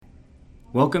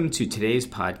Welcome to today's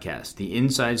podcast, The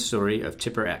Inside Story of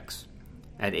TipperX.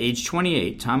 At age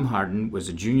 28, Tom Harden was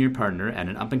a junior partner at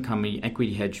an up-and-coming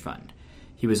equity hedge fund.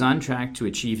 He was on track to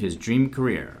achieve his dream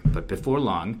career, but before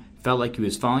long, felt like he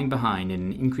was falling behind in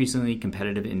an increasingly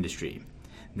competitive industry.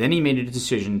 Then he made a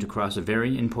decision to cross a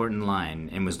very important line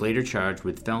and was later charged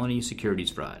with felony securities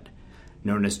fraud.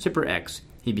 Known as TipperX,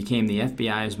 he became the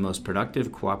FBI's most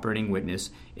productive cooperating witness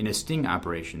in a sting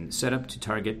operation set up to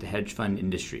target the hedge fund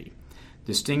industry.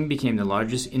 The sting became the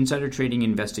largest insider trading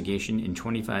investigation in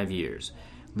 25 years,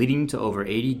 leading to over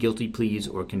 80 guilty pleas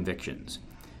or convictions.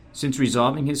 Since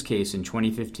resolving his case in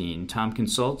 2015, Tom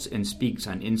consults and speaks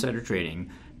on insider trading,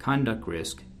 conduct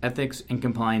risk, ethics, and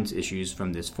compliance issues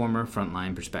from this former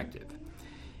frontline perspective.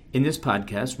 In this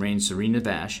podcast, Reigns Serena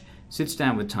Vash sits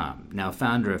down with Tom, now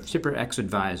founder of TipperX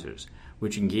Advisors,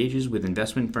 which engages with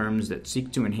investment firms that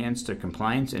seek to enhance their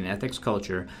compliance and ethics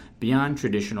culture beyond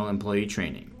traditional employee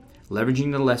training,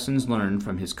 leveraging the lessons learned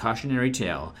from his cautionary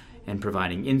tale and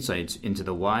providing insights into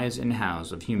the whys and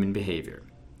hows of human behavior.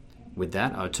 With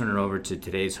that, I'll turn it over to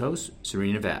today's host,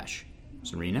 Serena Vash.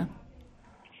 Serena?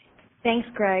 Thanks,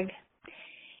 Greg.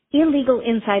 Illegal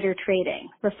insider trading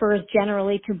refers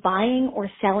generally to buying or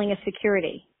selling a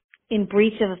security in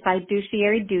breach of a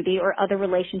fiduciary duty or other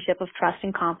relationship of trust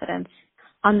and confidence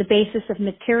on the basis of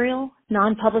material,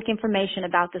 non-public information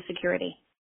about the security.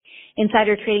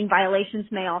 Insider trading violations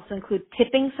may also include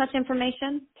tipping such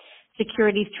information,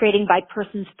 securities trading by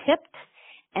persons tipped,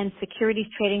 and securities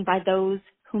trading by those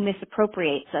who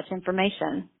misappropriate such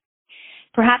information.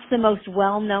 Perhaps the most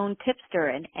well-known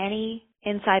tipster in any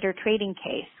insider trading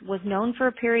case was known for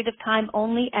a period of time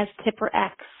only as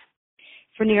TipperX.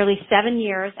 For nearly 7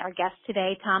 years, our guest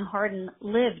today, Tom Harden,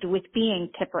 lived with being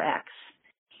TipperX,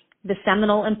 the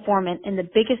seminal informant in the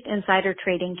biggest insider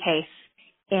trading case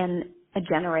in a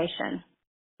generation.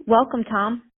 Welcome,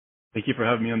 Tom. Thank you for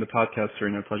having me on the podcast,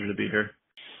 Serena. Pleasure to be here.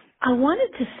 I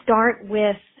wanted to start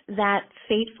with that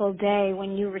fateful day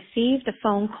when you received a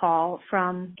phone call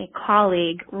from a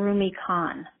colleague, Rumi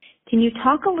Khan. Can you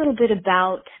talk a little bit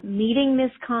about meeting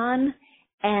Ms. Khan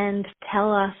and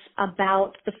tell us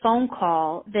about the phone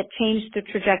call that changed the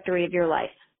trajectory of your life?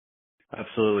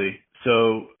 Absolutely.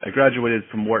 So I graduated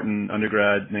from Wharton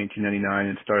undergrad in 1999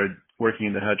 and started working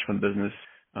in the hedge fund business,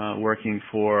 working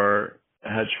for a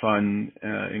hedge fund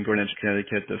in Greenwich,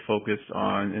 Connecticut that focused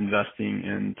on investing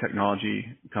in technology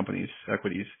companies,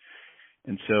 equities.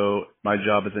 And so my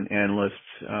job as an analyst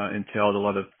entailed a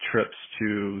lot of trips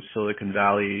to Silicon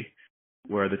Valley,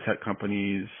 where the tech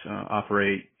companies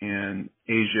operate, and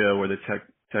Asia, where the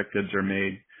tech goods are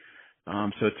made.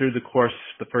 So through the course,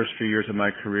 the first few years of my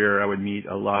career, I would meet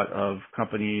a lot of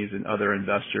companies and other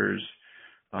investors.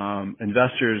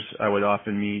 Investors I would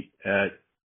often meet at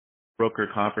broker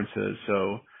conferences.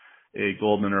 So a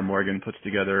Goldman or Morgan puts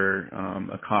together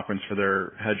a conference for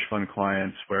their hedge fund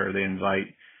clients where they invite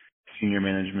senior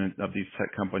management of these tech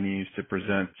companies to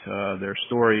present their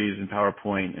stories in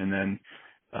PowerPoint, and then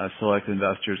select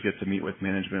investors get to meet with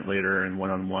management later in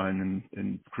one-on-one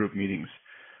and group meetings.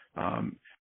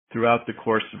 Throughout the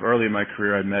course of early in my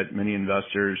career, I met many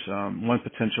investors. One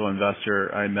potential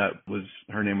investor I met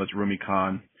her name was Rumi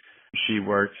Khan. She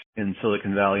worked in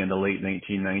Silicon Valley in the late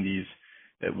 1990s.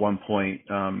 At one point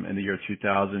in the year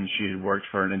 2000, she had worked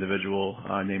for an individual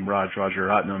named Raj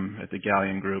Rajaratnam at the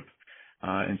Galleon Group.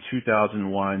 In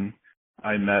 2001,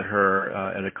 I met her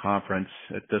at a conference.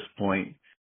 At this point,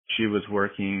 she was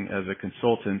working as a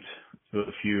consultant to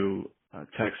a few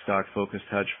tech stock-focused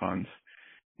hedge funds.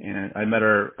 And I met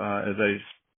her as I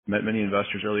met many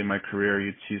investors early in my career.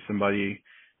 You'd see somebody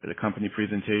at a company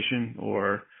presentation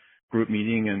or group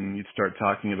meeting, and you'd start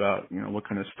talking about, what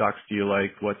kind of stocks do you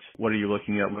like? What are you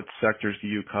looking at? What sectors do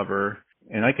you cover?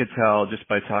 And I could tell just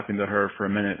by talking to her for a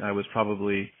minute, I was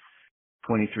probably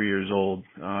 23 years old,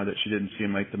 that she didn't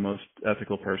seem like the most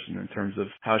ethical person in terms of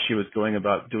how she was going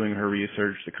about doing her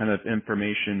research, the kind of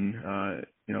information,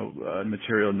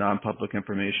 material, non-public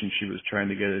information she was trying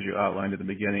to get, as you outlined at the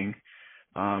beginning.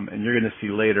 And you're going to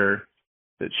see later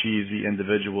that she's the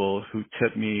individual who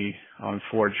tipped me on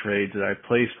 4 trades that I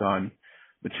placed on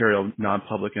material,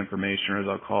 non-public information, or as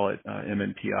I'll call it,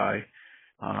 MNPI.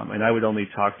 And I would only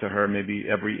talk to her maybe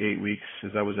every 8 weeks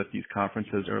as I was at these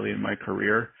conferences early in my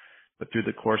career. But through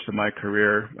the course of my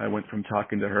career, I went from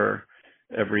talking to her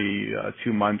every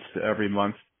 2 months to every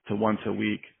month to once a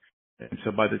week. And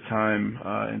so by the time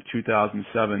in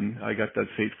 2007, I got that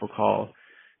fateful call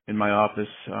in my office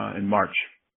in March.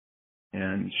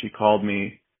 And she called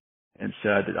me and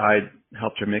said that I'd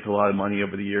helped her make a lot of money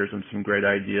over the years on some great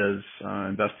ideas,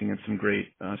 investing in some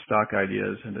great stock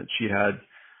ideas, and that she had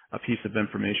a piece of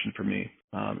information for me.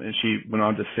 And she went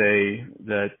on to say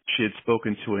that she had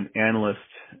spoken to an analyst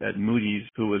at Moody's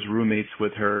who was roommates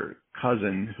with her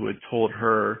cousin, who had told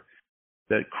her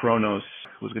that Kronos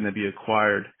was going to be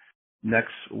acquired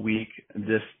next week,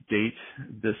 this date,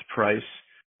 this price,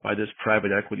 by this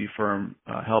private equity firm,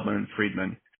 Hellman and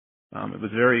Friedman. It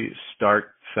was a very stark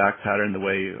fact pattern the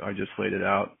way I just laid it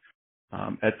out.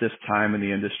 At this time in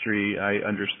the industry, I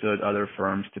understood other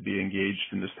firms to be engaged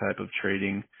in this type of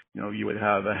trading. You know, you would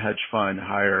have a hedge fund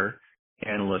hire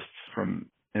analysts from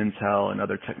Intel and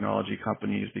other technology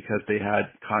companies because they had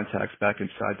contacts back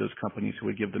inside those companies who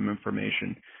would give them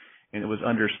information. And it was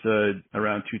understood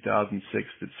around 2006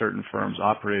 that certain firms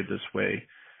operated this way.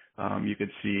 You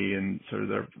could see in sort of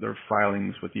their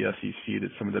filings with the SEC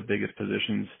that some of the biggest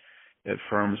positions at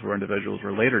firms where individuals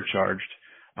were later charged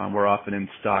were often in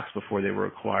stocks before they were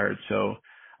acquired. So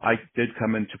I did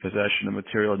come into possession of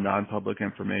material non-public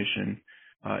information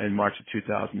in March of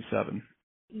 2007.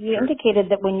 You indicated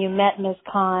that when you met Ms.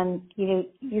 Khan,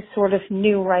 you sort of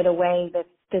knew right away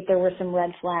that there were some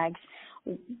red flags.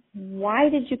 Why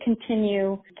did you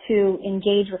continue to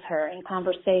engage with her in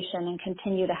conversation and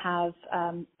continue to have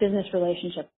business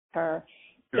relationship with her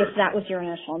if that was your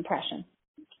initial impression?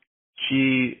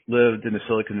 She lived in the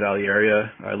Silicon Valley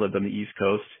area. I lived on the East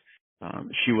Coast.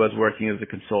 She was working as a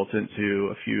consultant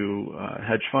to a few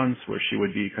hedge funds where she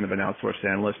would be kind of an outsourced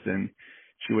analyst, and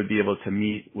she would be able to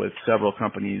meet with several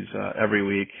companies every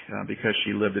week because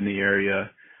she lived in the area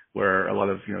where a lot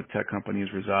of tech companies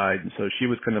reside. And so she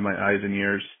was kind of my eyes and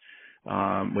ears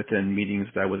within meetings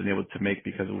that I wasn't able to make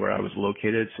because of where I was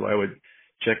located. So I would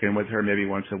check in with her maybe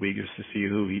once a week just to see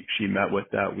who she met with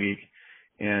that week.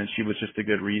 And she was just a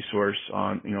good resource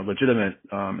on, legitimate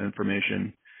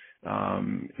information,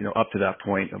 up to that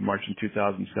point of March in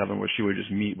 2007, where she would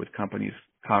just meet with companies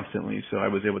constantly. So I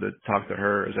was able to talk to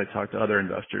her as I talked to other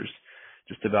investors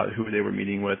just about who they were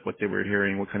meeting with, what they were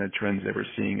hearing, what kind of trends they were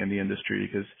seeing in the industry,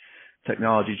 because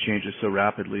technology changes so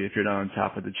rapidly. If you're not on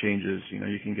top of the changes,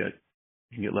 you can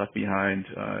get left behind.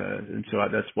 And so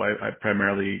that's why I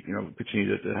primarily,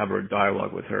 continue to have a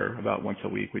dialogue with her about once a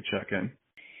week. We check in.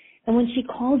 And when she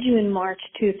called you in March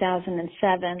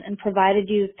 2007 and provided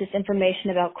you this information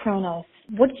about Kronos,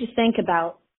 what did you think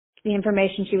about the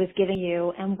information she was giving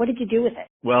you, and what did you do with it?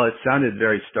 Well, it sounded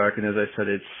very stark, and as I said,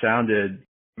 it sounded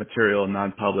material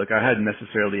non-public. I hadn't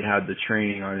necessarily had the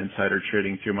training on insider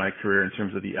trading through my career in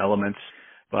terms of the elements,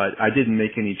 but I didn't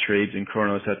make any trades in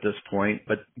Kronos at this point.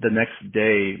 But the next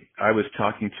day, I was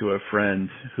talking to a friend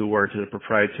who worked at a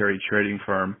proprietary trading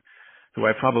firm who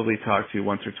I probably talked to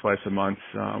once or twice a month.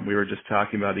 We were just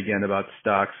talking about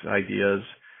stocks, ideas,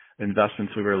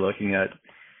 investments we were looking at.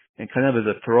 And kind of as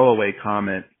a throwaway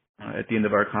comment at the end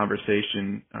of our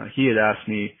conversation, he had asked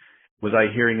me, was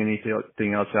I hearing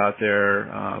anything else out there,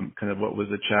 kind of what was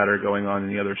the chatter going on in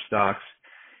the other stocks?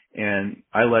 And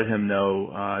I let him know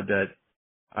that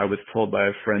I was told by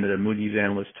a friend that a Moody's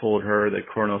analyst told her that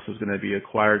Kronos was going to be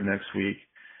acquired next week.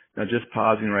 Now, just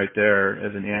pausing right there,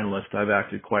 as an analyst, I've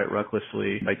acted quite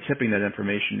recklessly by tipping that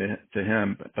information to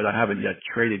him, but I haven't yet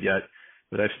traded yet.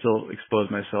 But I've still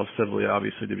exposed myself civilly,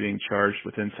 obviously, to being charged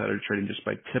with insider trading just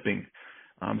by tipping.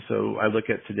 So I look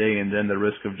at today and then the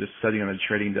risk of just sitting on a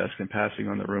trading desk and passing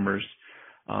on the rumors.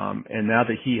 And now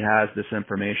that he has this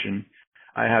information,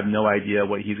 I have no idea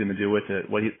what he's going to do with it,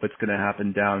 what's going to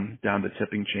happen down the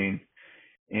tipping chain.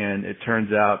 And it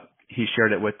turns out he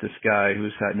shared it with this guy who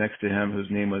sat next to him,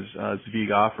 whose name was Zvi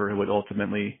Goffer, who would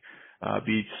ultimately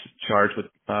be charged with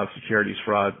securities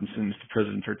fraud and sentenced to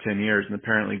prison for 10 years. And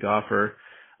apparently Goffer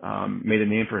made a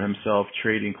name for himself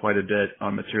trading quite a bit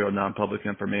on material non-public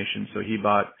information. So he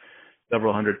bought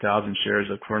several 100,000 shares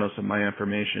of Kronos on my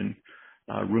information.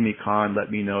 Rumi Khan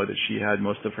let me know that she had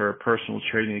most of her personal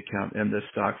trading account in this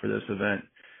stock for this event.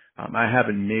 I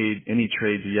haven't made any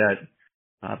trades yet.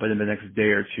 But in the next day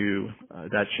or two,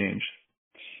 that changed.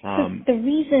 The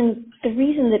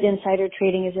reason that insider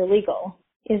trading is illegal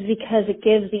is because it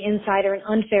gives the insider an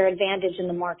unfair advantage in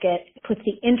the market, puts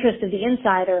the interest of the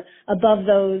insider above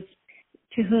those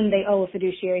to whom they owe a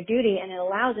fiduciary duty, and it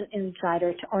allows an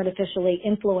insider to artificially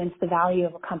influence the value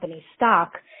of a company's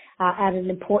stock at an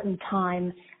important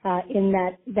time in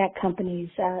that company's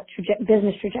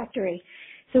business trajectory.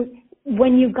 So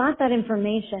when you got that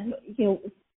information,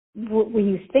 were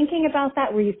you thinking about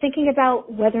that? Were you thinking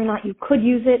about whether or not you could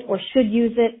use it or should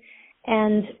use it?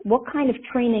 And what kind of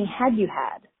training had you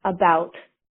had about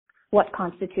what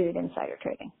constituted insider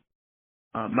trading?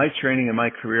 My training in my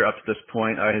career up to this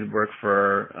point, I had worked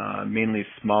for mainly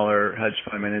smaller hedge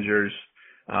fund managers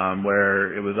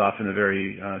where it was often a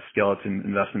very skeleton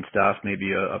investment staff,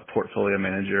 maybe a portfolio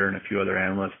manager and a few other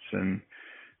analysts. And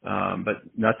but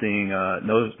nothing,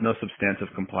 no substantive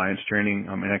compliance training.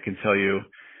 And I can tell you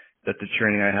that the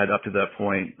training I had up to that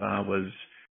point was,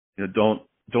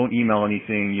 don't email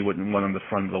anything you wouldn't want on the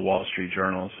front of the Wall Street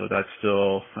Journal. So that's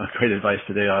still great advice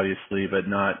today, obviously, but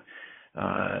not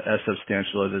as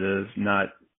substantial as it is not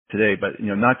today. But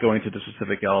not going to the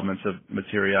specific elements of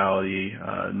materiality,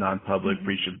 non-public,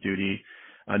 breach of duty,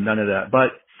 none of that.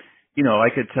 But I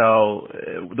could tell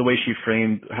the way she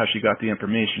framed how she got the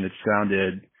information. It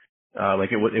sounded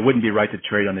like it wouldn't be right to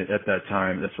trade on it at that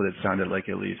time. That's what it sounded like,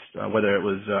 at least. Whether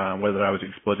I was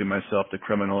exposing myself to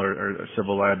criminal or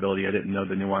civil liability, I didn't know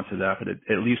the nuance of that. But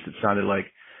at least it sounded like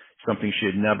something she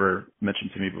had never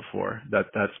mentioned to me before. That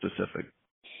specific.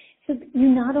 So you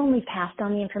not only passed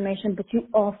on the information, but you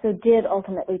also did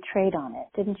ultimately trade on it,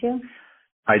 didn't you?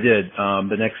 I did.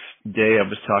 The next day I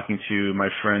was talking to my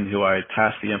friend who I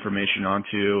passed the information on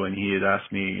to, and he had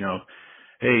asked me,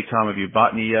 hey, Tom, have you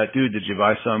bought any yet? Dude, did you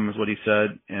buy some, is what he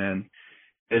said. And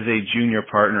as a junior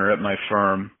partner at my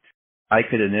firm, I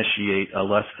could initiate a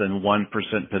less than 1%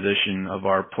 position of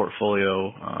our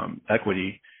portfolio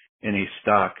equity in a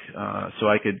stock. So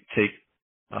I could take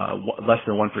less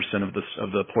than 1%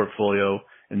 of the portfolio,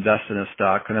 invest in a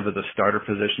stock, kind of as a starter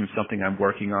position, something I'm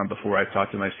working on before I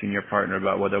talk to my senior partner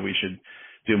about whether we should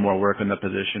do more work on the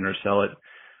position or sell it.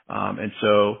 And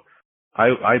so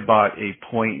I bought a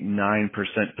 0.9%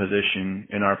 position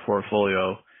in our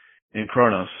portfolio in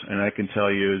Kronos, and I can tell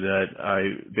you that I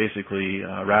basically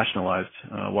rationalized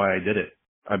why I did it.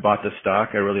 I bought the stock.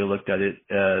 I really looked at it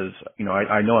as,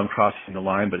 I know I'm crossing the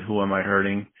line, but who am I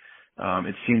hurting?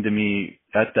 It seemed to me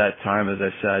at that time, as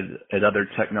I said, at other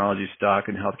technology stock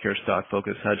and healthcare stock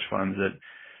focused hedge funds, that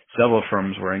several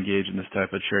firms were engaged in this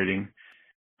type of trading.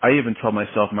 I even told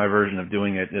myself my version of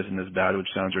doing it isn't as bad, which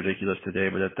sounds ridiculous today,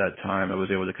 but at that time I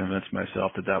was able to convince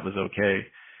myself that that was okay.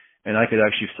 And I could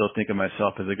actually still think of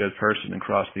myself as a good person and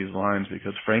cross these lines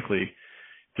because frankly,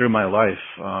 through my life,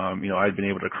 I'd been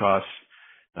able to cross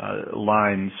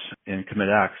lines and commit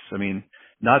acts. I mean,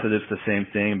 not that it's the same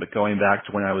thing, but going back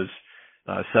to when I was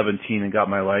 17 and got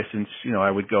my license,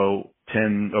 I would go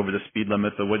 10 over the speed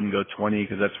limit, but wouldn't go 20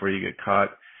 because that's where you get caught.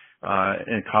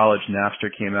 In college, Napster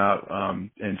came out,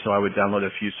 and so I would download a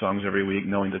few songs every week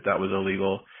knowing that that was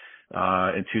illegal.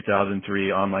 In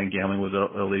 2003, online gambling was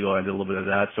illegal. I did a little bit of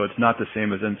that. So it's not the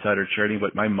same as insider trading,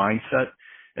 but my mindset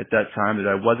at that time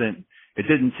that it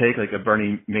didn't take like a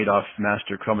Bernie Madoff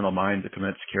master criminal mind to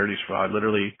commit securities fraud.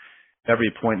 Literally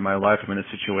every point in my life, I'm in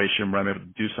a situation where I'm able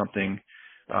to do something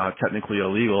technically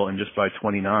illegal, and just by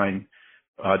 29,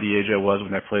 the age I was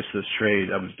when I placed this trade,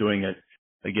 I was doing it,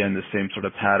 again, the same sort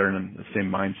of pattern and the same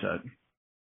mindset.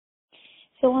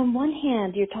 So on one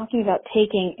hand, you're talking about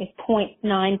taking a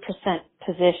 0.9%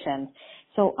 position.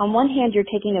 So on one hand, you're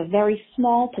taking a very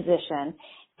small position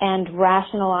and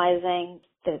rationalizing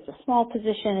that it's a small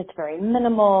position, it's very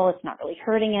minimal, it's not really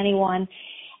hurting anyone.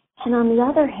 And on the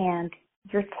other hand,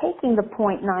 you're taking the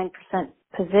 0.9%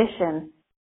 position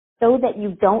so that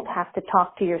you don't have to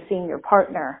talk to your senior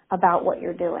partner about what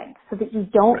you're doing, so that you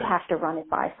don't have to run it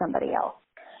by somebody else.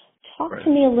 Talk to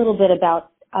me a little bit about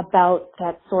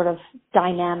that sort of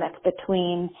dynamic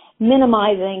between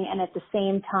minimizing and at the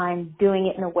same time doing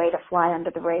it in a way to fly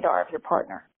under the radar of your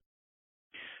partner.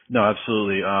 No,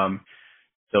 absolutely.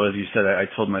 So as you said, I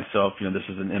told myself, this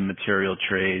is an immaterial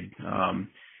trade.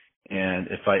 And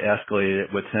if I escalated it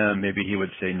with him, maybe he would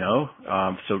say no.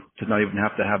 So to not even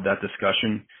have to have that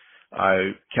discussion,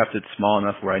 I kept it small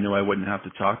enough where I knew I wouldn't have to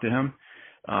talk to him.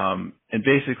 And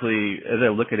basically, as I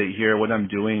look at it here, what I'm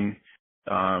doing,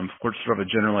 for sort of a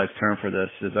generalized term for this,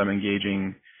 is I'm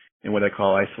engaging in what I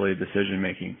call isolated decision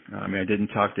making. I didn't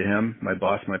talk to him, my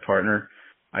boss, my partner.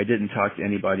 I didn't talk to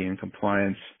anybody in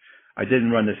compliance. I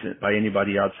didn't run this by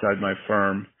anybody outside my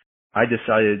firm. I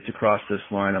decided to cross this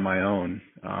line on my own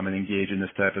and engage in this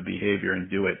type of behavior and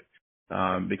do it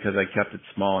because I kept it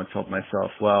small and told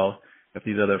myself, well, if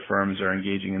these other firms are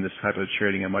engaging in this type of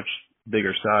trading at much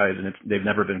bigger size and they've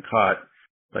never been caught,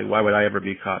 like why would I ever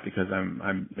be caught because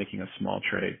I'm making a small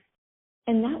trade?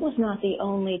 And that was not the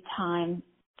only time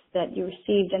that you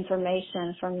received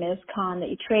information from Ms. Khan that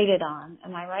you traded on,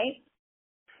 am I right?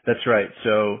 That's right.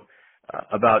 So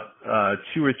about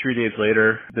 2 or 3 days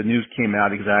later, the news came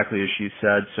out exactly as she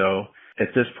said. So at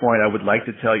this point, I would like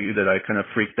to tell you that I kind of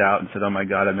freaked out and said, oh my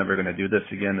God, I'm never going to do this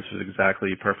again. This was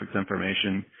exactly perfect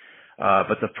information.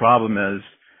 But the problem is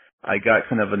I got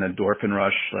kind of an endorphin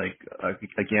rush, like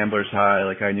a gambler's high,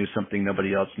 like I knew something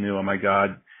nobody else knew. Oh my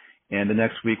God. And the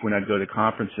next week when I'd go to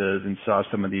conferences and saw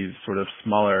some of these sort of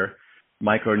smaller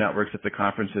micro networks at the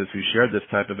conferences who shared this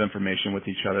type of information with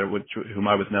each other, whom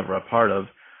I was never a part of,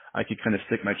 I could kind of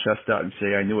stick my chest out and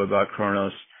say I knew about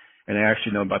Kronos. And I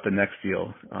actually know about the next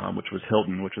deal, which was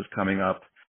Hilton, which was coming up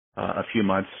a few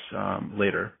months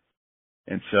later.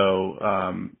 And so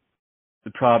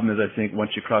the problem is, I think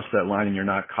once you cross that line and you're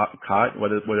not caught,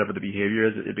 whatever the behavior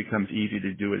is, it becomes easy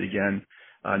to do it again.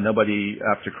 Nobody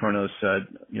after Kronos said,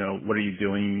 what are you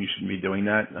doing? You shouldn't be doing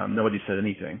that. Nobody said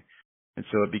anything. And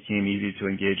so it became easy to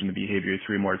engage in the behavior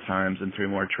 3 more times and 3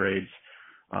 more trades.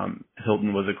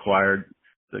 Hilton was acquired,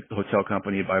 the hotel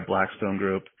company, by Blackstone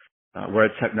Group. We're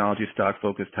a technology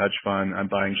stock-focused hedge fund. I'm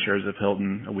buying shares of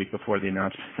Hilton a week before the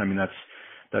announcement. I mean,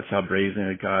 that's how brazen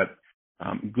it got.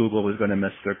 Google was going to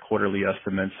miss their quarterly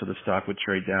estimates, so the stock would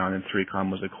trade down, and 3Com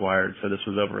was acquired. So this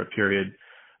was over a period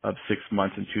of 6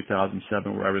 months in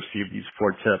 2007 where I received these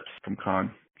 4 tips from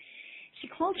Con. She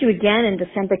called you again in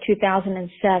December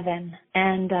 2007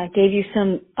 and gave you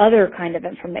some other kind of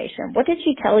information. What did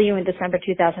she tell you in December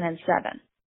 2007?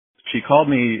 She called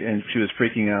me and she was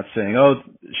freaking out saying,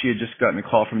 she had just gotten a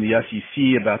call from the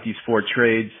SEC about these 4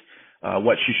 trades.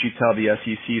 What should she tell the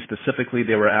SEC specifically?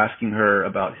 They were asking her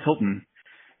about Hilton,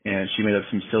 and she made up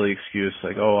some silly excuse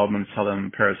like, I'm going to tell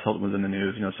them Paris Hilton was in the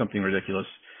news, something ridiculous.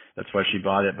 That's why she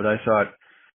bought it. But I thought,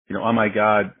 oh my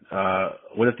God,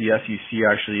 what if the SEC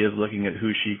actually is looking at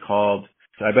who she called?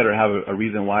 So I better have a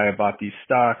reason why I bought these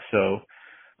stocks. So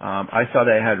I thought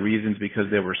I had reasons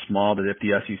because they were small, that if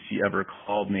the SEC ever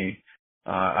called me,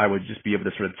 I would just be able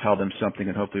to sort of tell them something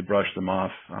and hopefully brush them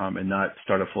off and not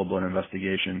start a full-blown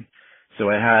investigation. So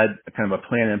I had a kind of a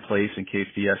plan in place in case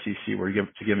the SEC were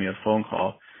to give me a phone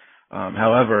call.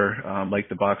 However, like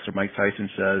the boxer Mike Tyson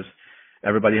says,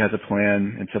 everybody has a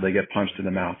plan until they get punched in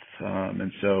the mouth.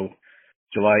 And so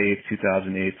July 8th,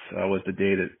 2008 was the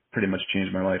day that pretty much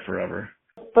changed my life forever.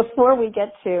 Before we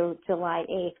get to July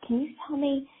 8th, can you tell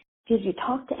me, did you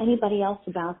talk to anybody else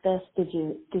about this? Did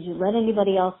you let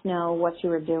anybody else know what you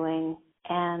were doing?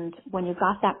 And when you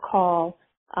got that call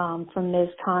from Ms.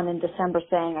 Khan in December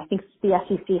saying, I think the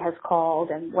SEC has called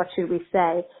and what should we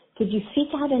say, did you seek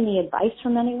out any advice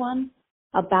from anyone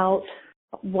about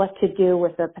what to do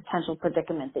with the potential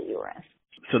predicament that you were in?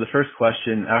 So the first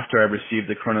question, after I received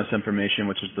the Kronos information,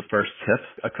 which was the first tip,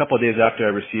 a couple of days after I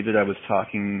received it, I was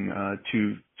talking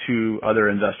to 2 other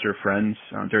investor friends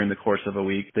during the course of a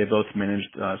week. They both managed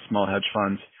small hedge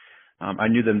funds. I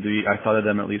thought of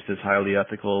them at least as highly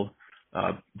ethical.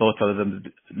 Both of them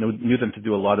knew them to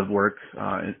do a lot of work,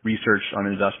 research on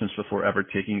investments before ever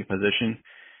taking a position.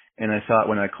 And I thought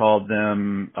when I called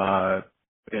them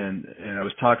and I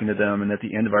was talking to them, and at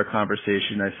the end of our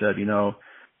conversation, I said,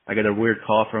 I got a weird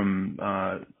call from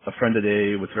a friend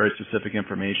today with very specific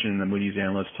information. The Moody's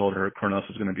analyst told her Kronos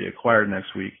was going to be acquired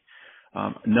next week.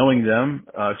 Knowing them,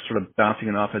 sort of bouncing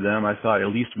it off of them, I thought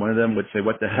at least one of them would say,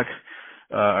 what the heck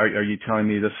are you telling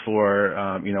me this for,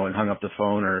 and hung up the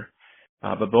phone.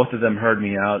 But both of them heard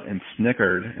me out and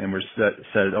snickered and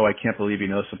said, I can't believe you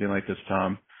know something like this,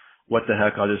 Tom. What the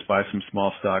heck, I'll just buy some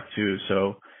small stock too.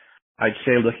 So I'd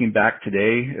say looking back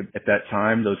today, at that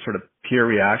time, those sort of peer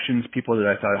reactions, people that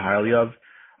I thought highly of,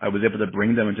 I was able to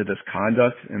bring them into this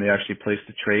conduct, and they actually placed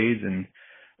the trades. And,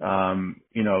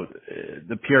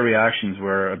 the peer reactions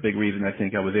were a big reason I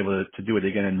think I was able to do it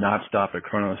again and not stop at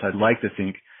Kronos. I'd like to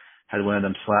think had one of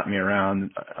them slapped me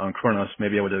around on Kronos,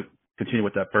 maybe I would have continued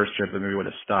with that first trip, but maybe would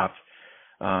have stopped.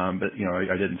 But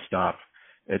I didn't stop.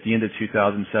 At the end of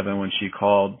 2007, when she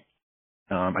called,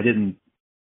 I didn't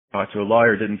talk to a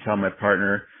lawyer, didn't tell my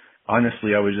partner.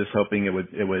 Honestly, I was just hoping it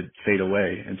would fade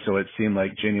away. And so it seemed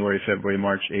like January, February,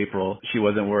 March, April, she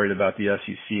wasn't worried about the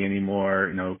SEC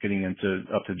anymore, getting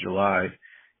up to July.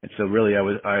 And so really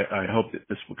I hoped that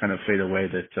this would kind of fade away,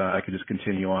 that I could just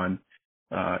continue on,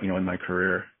 in my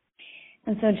career.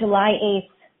 And so July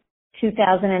 8th,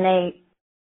 2008,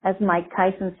 as Mike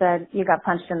Tyson said, you got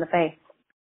punched in the face.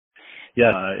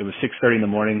 Yeah, it was 6:30 in the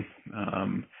morning.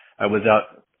 I was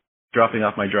out dropping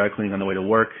off my dry cleaning on the way to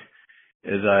work.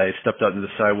 As I stepped out into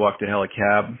the sidewalk to hail a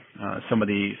cab,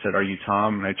 somebody said, "Are you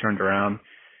Tom?" And I turned around,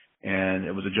 and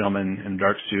it was a gentleman in a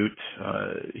dark suit.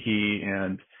 He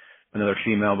and another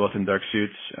female, both in dark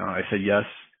suits. I said yes,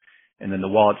 and then the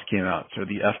wallets came out. So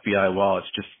the FBI wallets,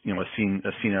 just a scene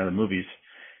out of the movies.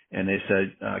 And they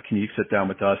said, "Can you sit down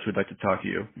with us? We'd like to talk to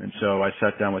you." And so I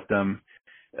sat down with them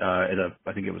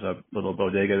I think it was a little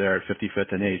bodega there at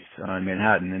 55th and 8th in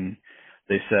Manhattan, and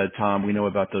they said, "Tom, we know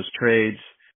about those trades.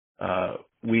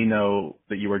 We know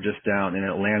that you were just down in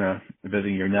Atlanta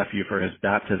visiting your nephew for his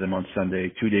baptism on Sunday,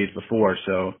 2 days before.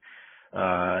 So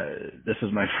this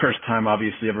is my first time,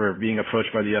 obviously, ever being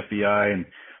approached by the FBI, and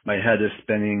my head is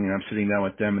spinning, and I'm sitting down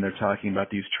with them, and they're talking about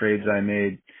these trades I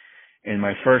made. And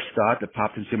my first thought that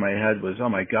popped into my head was, oh,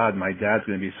 my God, my dad's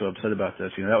going to be so upset about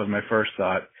this. That was my first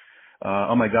thought.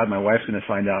 oh my God, my wife's going to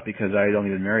find out because I had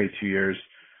only been married 2 years.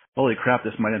 Holy crap,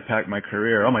 this might impact my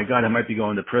career. Oh my God, I might be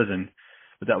going to prison.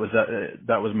 But that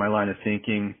was my line of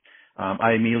thinking.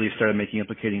 I immediately started making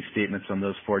implicating statements on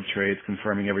those 4 trades,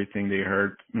 confirming everything they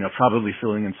heard, probably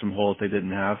filling in some holes they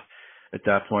didn't have at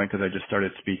that point because I just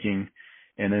started speaking.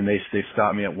 And then they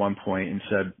stopped me at one point and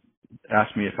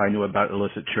asked me if I knew about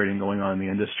illicit trading going on in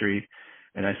the industry.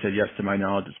 And I said, yes, to my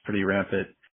knowledge, it's pretty rampant.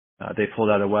 They pulled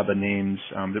out a web of names,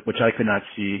 which I could not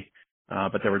see,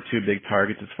 but there were 2 big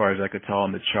targets as far as I could tell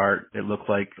on the chart. It looked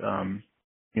like,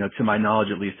 to my knowledge,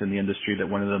 at least in the industry, that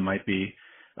one of them might be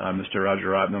Mr.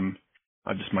 Rajaratnam.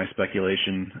 Just my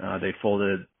speculation. They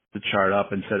folded the chart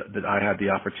up and said that I had the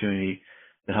opportunity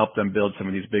to help them build some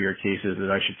of these bigger cases,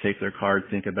 that I should take their card,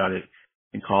 think about it,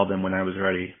 and call them when I was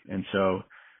ready. And so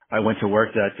I went to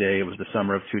work that day. It was the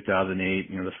summer of 2008,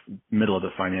 the middle of the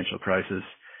financial crisis.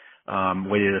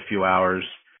 Waited a few hours,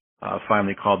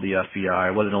 finally called the FBI.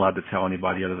 I wasn't allowed to tell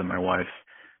anybody other than my wife.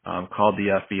 Called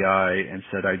the FBI and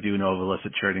said, I do know of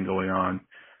illicit trading going on,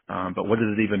 but what does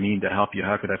it even mean to help you?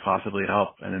 How could I possibly help?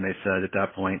 And then they said at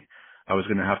that point, I was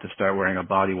going to have to start wearing a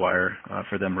body wire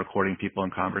for them recording people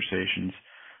in conversations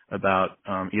about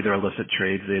either illicit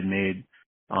trades they had made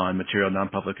on material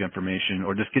non-public information,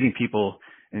 or just getting people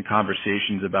in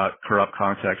conversations about corrupt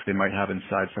contacts they might have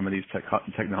inside some of these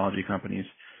technology companies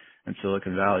in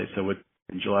Silicon Valley. So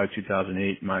in July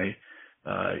 2008, my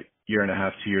year and a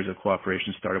half, 2 years of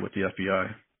cooperation started with the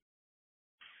FBI.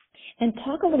 And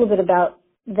talk a little bit about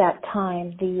that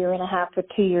time, the year and a half or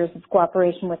 2 years of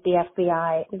cooperation with the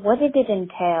FBI. What did it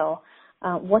entail?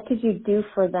 What did you do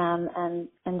for them,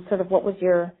 and sort of what was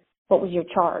your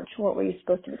charge? What were you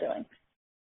supposed to be doing?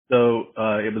 So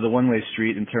it was a one-way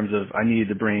street in terms of I needed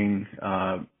to bring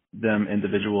them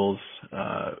individuals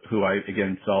who I,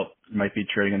 again, felt might be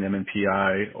trading in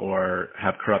MNPI or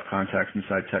have corrupt contacts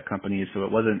inside tech companies. So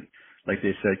it wasn't like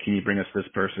they said, can you bring us this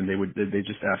person? They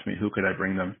just asked me, who could I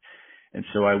bring them? And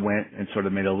so I went and sort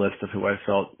of made a list of who I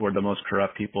felt were the most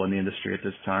corrupt people in the industry at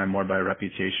this time, more by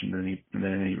reputation than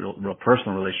any real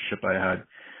personal relationship I had.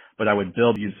 But I would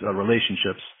build these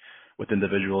relationships with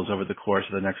individuals over the course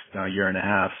of the next year and a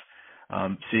half,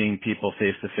 seeing people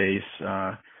face to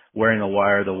face, wearing a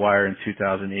wire. The wire in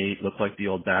 2008 looked like the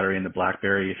old battery in the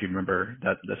BlackBerry, if you remember,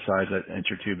 that the size, that inch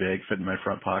or two big, fit in my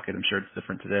front pocket. I'm sure it's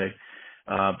different today.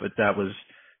 But that was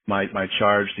my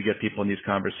charge, to get people in these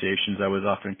conversations. I was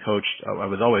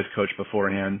always coached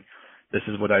beforehand. This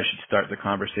is what I should start the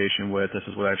conversation with. This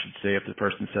is what I should say if the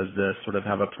person says this, sort of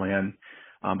have a plan.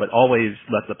 But always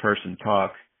let the person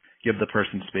talk, give the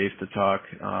person space to talk.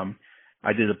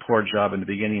 I did a poor job in the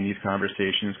beginning of these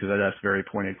conversations because I'd ask very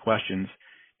pointed questions.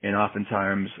 And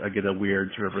oftentimes I get a weird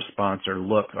sort of response or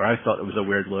look, or I felt it was a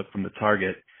weird look from the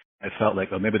target. I felt like,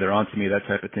 oh, maybe they're onto me, that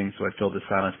type of thing. So I filled the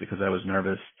silence because I was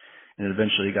nervous, and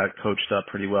eventually got coached up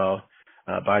pretty well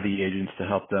by the agents to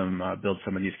help them build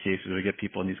some of these cases or get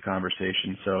people in these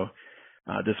conversations. So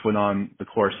this went on the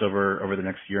course over the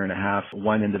next year and a half.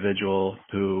 One individual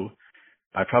who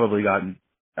I probably gotten,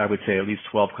 I would say, at least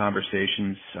 12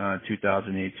 conversations,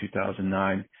 2008,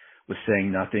 2009, was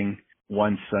saying nothing.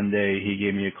 One Sunday, he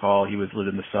gave me a call. He lived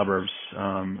in the suburbs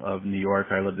of New York.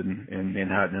 I lived in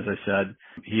Manhattan, as I said.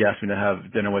 He asked me to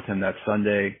have dinner with him that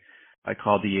Sunday. I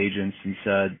called the agents and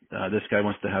said, this guy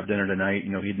wants to have dinner tonight.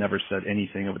 He'd never said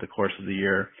anything over the course of the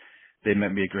year. They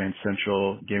met me at Grand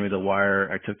Central, gave me the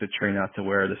wire. I took the train out to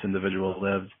where this individual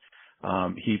lived.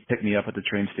 He picked me up at the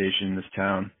train station in this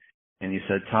town, and he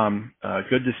said, Tom,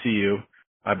 good to see you.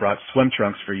 I brought swim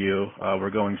trunks for you.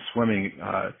 We're going swimming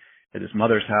at his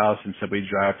mother's house, and said we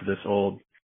drive to this old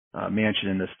mansion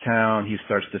in this town. He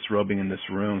starts disrobing in this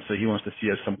room, so he wants to see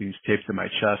if something's taped to my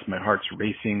chest. My heart's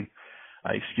racing.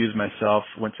 I excused myself,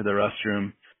 went to the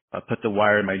restroom, put the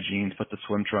wire in my jeans, put the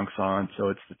swim trunks on. So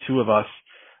it's the two of us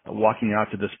walking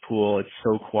out to this pool. It's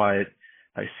so quiet.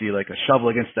 I see like a shovel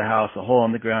against the house, a hole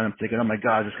on the ground. I'm thinking, oh my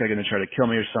God, this guy's going to try to kill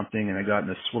me or something. And I got in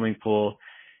the swimming pool,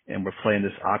 and we're playing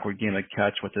this awkward game of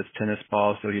catch with this tennis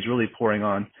ball. So he's really pouring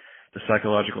on the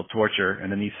psychological torture.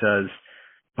 And then he says,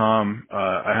 Tom,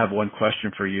 I have one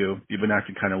question for you. You've been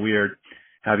acting kind of weird.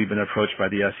 Have you been approached by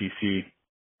the SEC?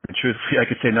 And truthfully, I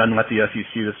could say none let the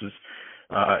SEC. This was,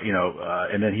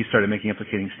 and then he started making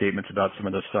implicating statements about some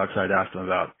of those stocks I'd asked him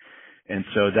about. And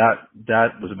so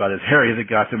that was about as hairy as it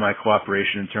got to my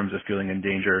cooperation in terms of feeling in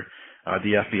danger.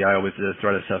 The FBI always did a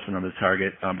threat assessment on the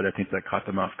target, but I think that caught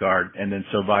them off guard. And then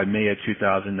so by May of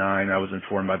 2009, I was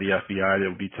informed by the FBI that it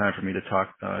would be time for me to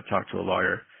talk to a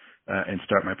lawyer and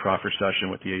start my proffer session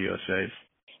with the AUSAs.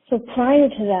 So prior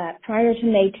to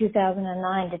May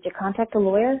 2009, did you contact a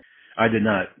lawyer? I did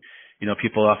not.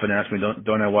 people often ask me,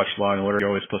 don't I watch Law and Order? You're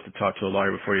always supposed to talk to a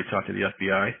lawyer before you talk to the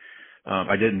FBI.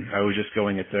 I didn't. I was just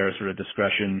going at their sort of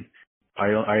discretion.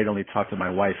 I had only talked to my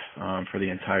wife for the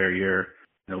entire year,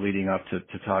 leading up to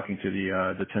talking to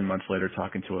the 10 months later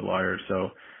talking to a lawyer. So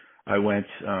I went,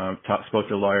 spoke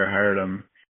to a lawyer, hired him,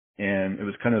 and it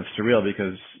was kind of surreal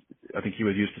because I think he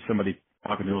was used to somebody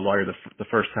talking to a lawyer the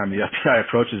first time the FBI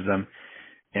approaches them.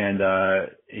 And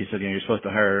he said, you're supposed to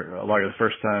hire a lawyer the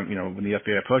first time, when the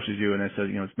FBI approaches you. And I said,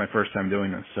 it's my first time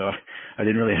doing this. So I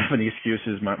didn't really have any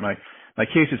excuses. My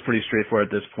case is pretty straightforward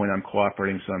at this point. I'm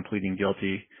cooperating, so I'm pleading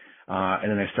guilty.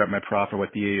 And then I start my proffer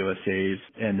with the AUSAs.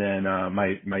 And then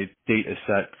my date is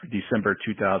set for December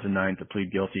 2009 to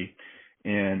plead guilty.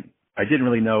 And I didn't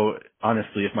really know,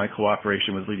 honestly, if my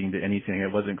cooperation was leading to anything.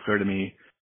 It wasn't clear to me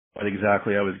what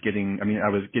exactly I was getting. I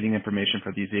was getting information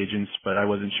from these agents, but I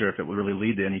wasn't sure if it would really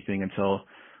lead to anything until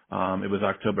it was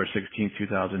October 16,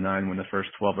 2009, when the first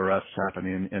 12 arrests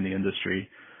happened in the industry.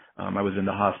 I was in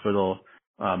the hospital.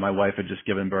 My wife had just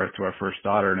given birth to our first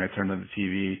daughter, and I turned on the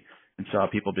TV and saw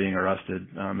people being arrested,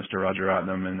 Mr. Roger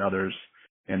Rotnam and others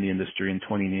in the industry, and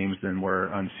 20 names then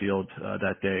were unsealed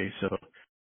that day. So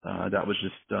that was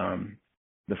just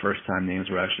the first time names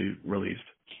were actually released.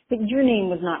 But your name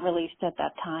was not released at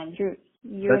that time.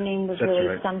 Your name was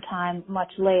released sometime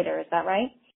much later. Is that right?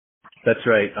 That's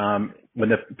right. When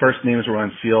the first names were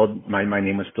unsealed, my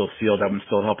name was still sealed. I was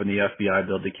still helping the FBI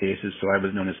build the cases, so I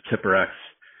was known as Tipper X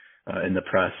in the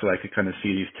press. So I could kind of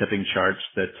see these tipping charts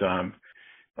that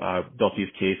built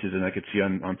these cases, and I could see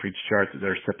on preach charts that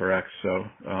there's Tipper X. So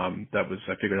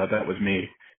I figured out that was me.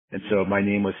 And so my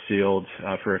name was sealed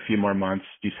for a few more months.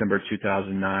 December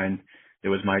 2009, it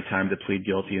was my time to plead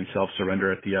guilty and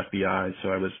self-surrender at the FBI. So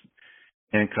I was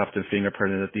handcuffed and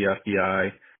fingerprinted at the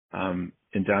FBI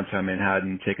in downtown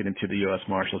Manhattan, taken into the U.S.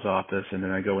 Marshal's office, and then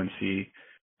I go and see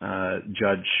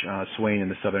Judge Swain in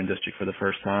the Southern District for the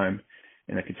first time.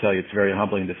 And I can tell you it's very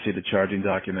humbling to see the charging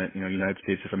document, United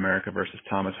States of America versus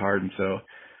Thomas Harden. So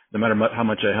no matter how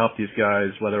much I helped these guys,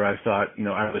 whether I thought,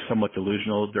 I was somewhat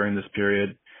delusional during this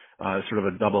period, sort of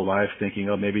a double life, thinking,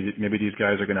 maybe these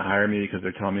guys are going to hire me because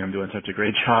they're telling me I'm doing such a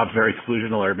great job, very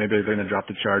delusional, or maybe they're going to drop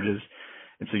the charges.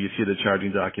 And so you see the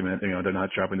charging document, they're not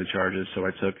dropping the charges. So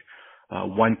I took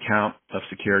one count of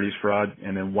securities fraud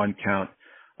and then one count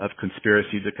of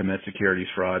conspiracy to commit securities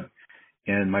fraud.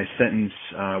 And my sentence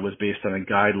was based on a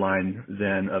guideline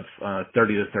then of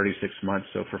 30 to 36 months.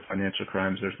 So for financial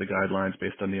crimes, there's the guidelines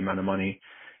based on the amount of money.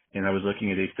 And I was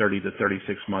looking at a 30 to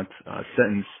 36 month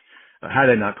sentence.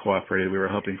 Had I not cooperated, we were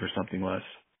hoping for something less.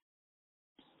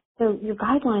 So your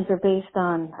guidelines are based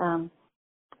on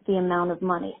the amount of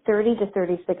money, 30 to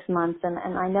 36 months. And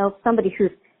I know somebody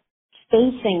who's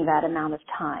facing that amount of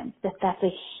time, that's a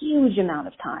huge amount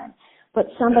of time. But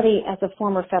somebody as a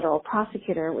former federal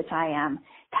prosecutor, which I am,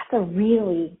 that's a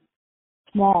really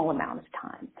small amount of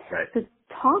time. Right. So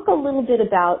talk a little bit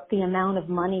about the amount of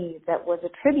money that was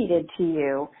attributed to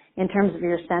you in terms of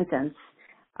your sentence,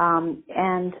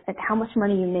 and how much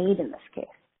money you made in this case.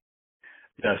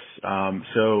 Yes.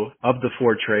 So of the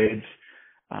four trades,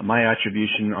 my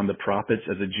attribution on the profits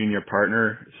as a junior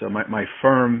partner, so my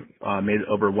firm made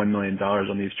over $1 million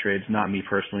on these trades, not me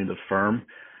personally, the firm.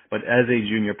 But as a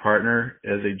junior partner,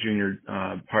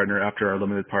 partner after our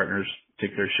limited partners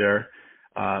take their share,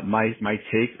 my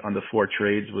take on the four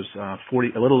trades was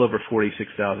a little over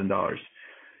 $46,000.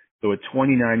 So at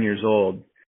 29 years old,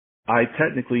 I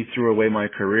technically threw away my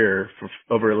career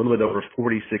for a little bit over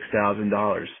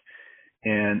 $46,000.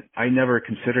 And I never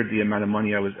considered the amount of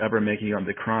money I was ever making on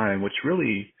the crime, which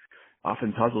really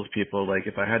often puzzles people. Like,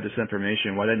 if I had this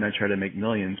information, why didn't I try to make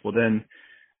millions? Well, then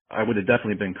I would have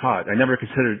definitely been caught. I never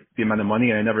considered the amount of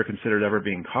money, and I never considered ever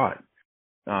being caught.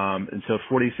 And so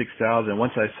 46,000,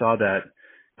 once I saw that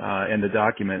in the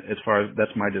document, as far as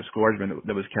that's my disgorgement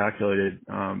that was calculated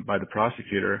by the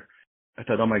prosecutor, I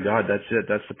thought, oh my God, that's it.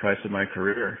 That's the price of my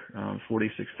career,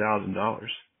 $46,000.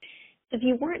 If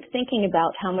you weren't thinking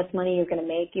about how much money you're going to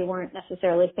make, you weren't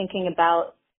necessarily thinking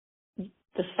about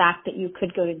the fact that you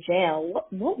could go to jail,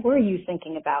 what were you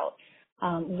thinking about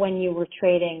when you were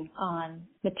trading on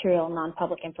material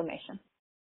non-public information?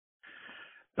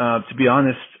 To be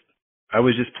honest, I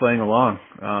was just playing along.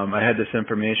 I had this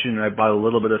information. I bought a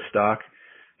little bit of stock.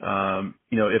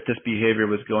 If this behavior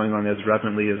was going on as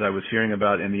rapidly as I was hearing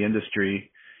about in the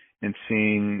industry and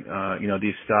seeing,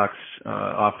 these stocks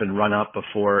often run up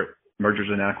before mergers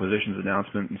and acquisitions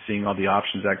announcement and seeing all the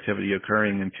options activity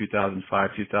occurring in 2005,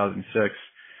 2006,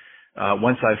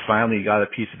 once I finally got a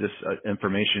piece of this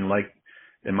information, like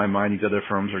in my mind these other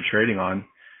firms are trading on,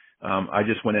 I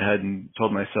just went ahead and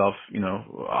told myself,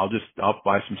 I'll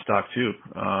buy some stock too.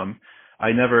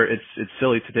 it's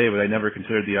silly today, but I never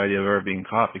considered the idea of ever being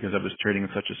caught because I was trading in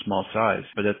such a small size.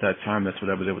 But at that time, that's what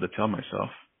I was able to tell myself.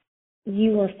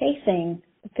 You were facing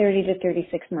 30 to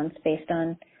 36 months based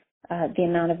on the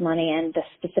amount of money and the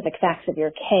specific facts of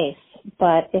your case.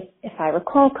 But if I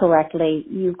recall correctly,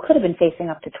 you could have been facing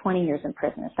up to 20 years in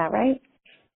prison. Is that right?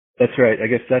 That's right. I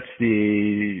guess that's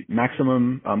the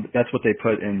maximum. That's what they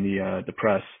put in the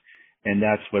press, and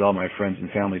that's what all my friends and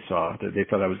family saw. That they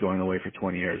thought I was going away for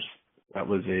 20 years.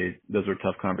 Those were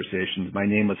tough conversations. My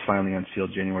name was finally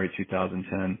unsealed January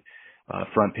 2010.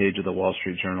 Front page of the Wall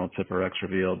Street Journal, Tipper X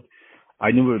revealed.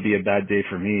 I knew it would be a bad day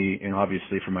for me and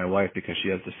obviously for my wife because she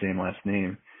has the same last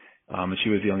name. And she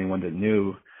was the only one that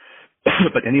knew.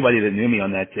 But anybody that knew me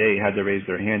on that day had to raise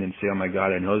their hand and say, oh my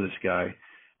God, I know this guy.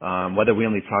 Whether we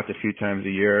only talked a few times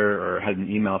a year or had an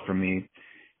email from me.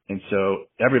 And so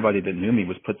everybody that knew me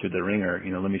was put through the ringer.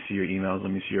 You know, let me see your emails.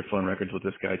 Let me see your phone records with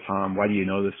this guy, Tom. Why do you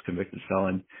know this convicted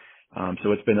felon?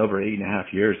 So it's been over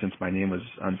 8.5 years since my name was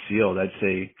unsealed. I'd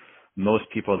say most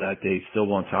people that day still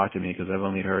won't talk to me because I've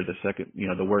only heard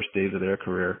the worst days of their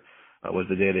career was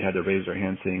the day they had to raise their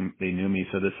hand saying they knew me.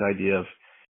 So this idea of,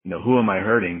 who am I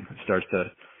hurting starts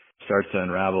to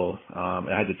unravel.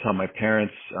 I had to tell my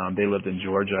parents, they lived in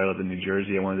Georgia. I lived in New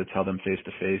Jersey. I wanted to tell them face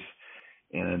to face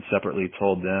and then separately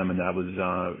told them. And that was,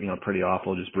 pretty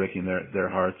awful, just breaking their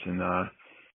hearts and,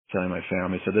 telling my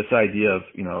family. So this idea of,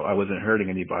 I wasn't hurting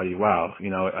anybody. Wow.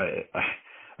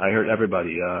 I hurt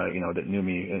everybody, that knew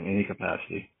me in any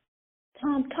capacity.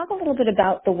 Tom, talk a little bit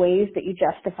about the ways that you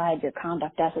justified your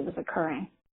conduct as it was occurring.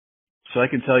 So I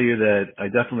can tell you that I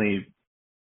definitely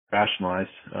rationalized,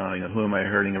 who am I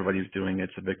hurting? Everybody's doing it.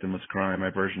 It's a victimless crime.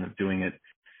 My version of doing it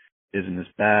isn't as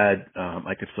bad.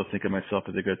 I could still think of myself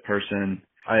as a good person.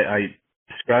 I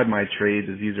describe my trades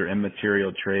as these are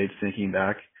immaterial trades, thinking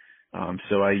back.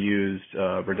 So I used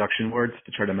reduction words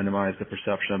to try to minimize the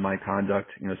perception of my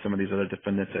conduct. Some of these other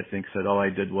defendants, I think, said all I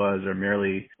did was or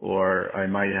merely or I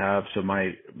might have. So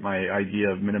my idea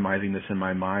of minimizing this in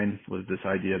my mind was this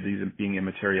idea of these being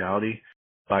immateriality.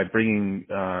 By bringing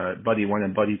Buddy 1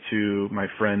 and Buddy 2, my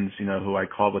friends, who I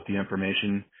called with the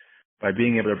information, by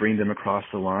being able to bring them across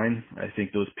the line, I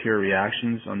think those peer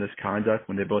reactions on this conduct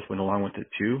when they both went along with it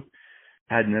too,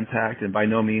 had an impact. And by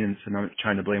no means am I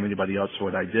trying to blame anybody else for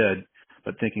what I did,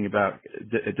 but thinking about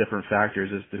different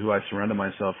factors as to who I surrounded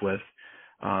myself with.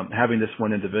 Having this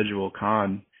one individual,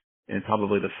 Khan, and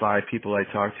probably the 5 people I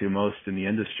talked to most in the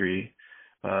industry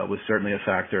was certainly a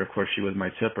factor. Of course, she was my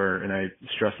tipper, and I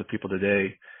stress to people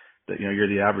today that, you're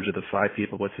the average of the 5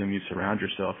 people with whom you surround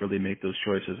yourself. Really make those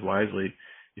choices wisely.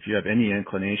 If you have any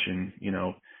inclination,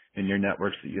 in your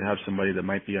networks that you have somebody that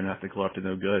might be unethical up to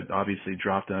no good, obviously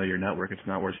drop them out of your network. It's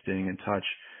not worth staying in touch.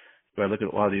 But I look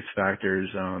at a lot of these factors,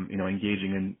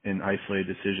 engaging in isolated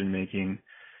decision making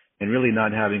and really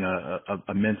not having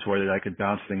a mentor that I could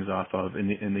bounce things off of. In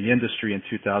the industry in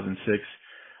 2006,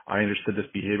 I understood this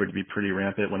behavior to be pretty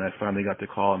rampant when I finally got the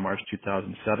call in March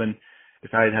 2007.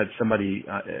 If I had had somebody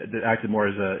that acted more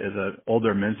as a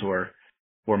older mentor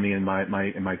for me in my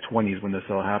 20s when this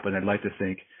all happened, I'd like to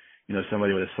think,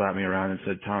 somebody would have slapped me around and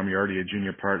said, Tom, you're already a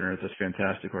junior partner at this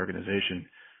fantastic organization.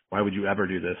 Why would you ever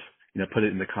do this? Put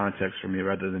it into context for me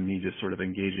rather than me just sort of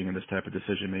engaging in this type of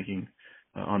decision making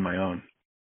on my own.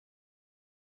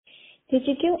 Did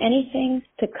you do anything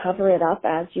to cover it up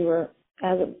as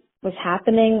it was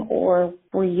happening, or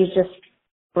were you just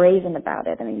brazen about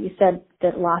it? I mean, you said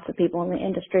that lots of people in the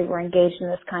industry were engaged in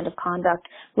this kind of conduct.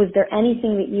 Was there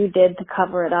anything that you did to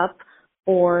cover it up,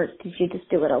 or did you just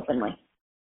do it openly?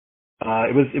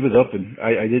 It was open.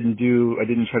 I didn't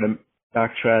try to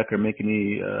backtrack or make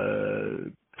any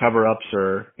cover-ups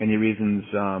or any reasons.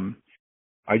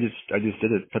 I just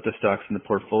did it, put the stocks in the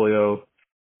portfolio,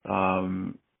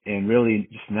 and really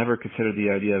just never considered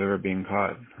the idea of ever being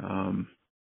caught.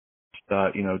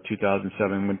 Thought,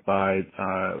 2007 went by.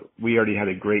 We already had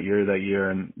a great year that year,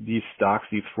 and these stocks,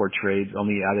 these 4 trades,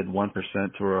 only added 1%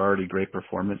 to our already great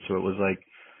performance. So it was like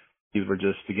these were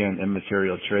just, again,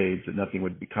 immaterial trades, that nothing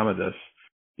would become of this.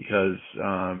 Because,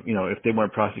 if they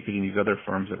weren't prosecuting these other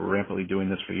firms that were rampantly doing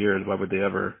this for years, why would they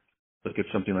ever look at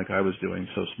something like I was doing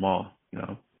so small,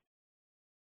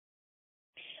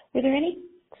 Were there any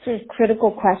sort of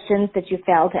critical questions that you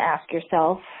failed to ask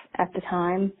yourself at the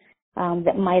time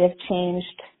that might have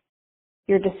changed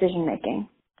your decision making?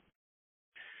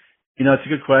 It's a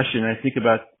good question. I think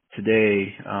about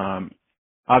today,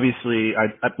 obviously,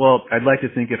 I'd like to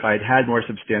think if I'd had more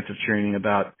substantive training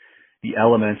about the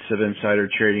elements of insider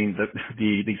trading,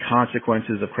 the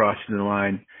consequences of crossing the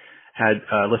line, had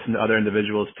listened to other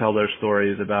individuals tell their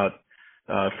stories about,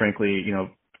 frankly,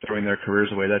 throwing their careers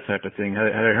away, that type of thing. Had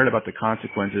I heard about the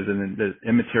consequences and the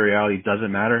immateriality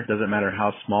doesn't matter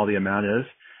how small the amount is,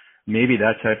 maybe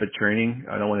that type of training,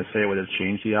 I don't want to say it would have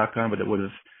changed the outcome, but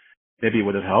maybe it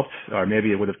would have helped, or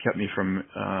maybe it would have kept me from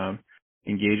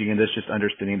engaging in this, just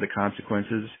understanding the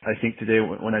consequences. I think today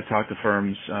when I talk to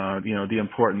firms, the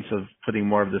importance of putting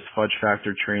more of this fudge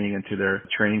factor training into their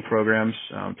training programs,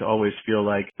 to always feel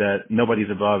like that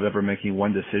nobody's above ever making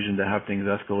one decision to have things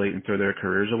escalate and throw their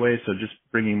careers away. So just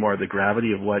bringing more of the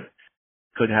gravity of what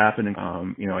could happen.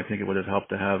 I think it would have helped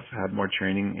to have had more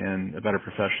training and a better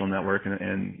professional network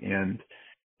and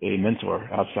a mentor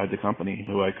outside the company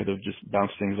who I could have just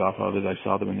bounced things off of as I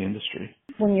saw them in the industry.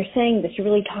 When you're saying this, you're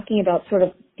really talking about sort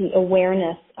of the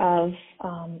awareness of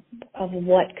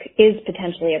what is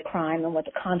potentially a crime and what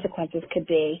the consequences could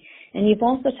be. And you've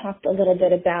also talked a little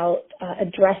bit about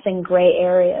addressing gray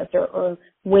areas or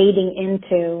wading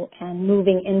into and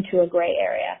moving into a gray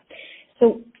area.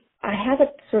 So I have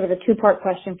a sort of a two-part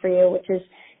question for you, which is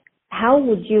how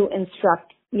would you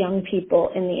instruct young people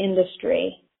in the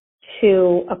industry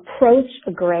to approach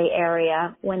a gray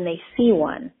area when they see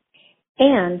one?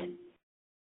 And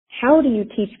how do you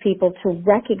teach people to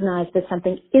recognize that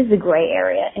something is a gray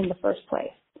area in the first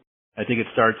place? I think it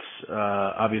starts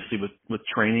obviously with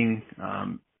training.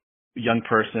 Young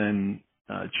person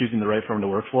choosing the right firm to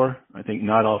work for. I think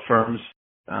not all firms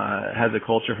has a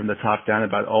culture from the top down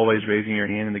about always raising your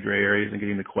hand in the gray areas and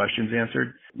getting the questions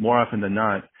answered. More often than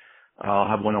not, I'll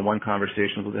have one-on-one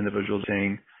conversations with individuals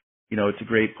saying, it's a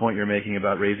great point you're making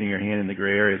about raising your hand in the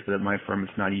gray areas, but at my firm,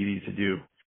 it's not easy to do.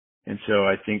 And so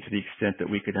I think to the extent that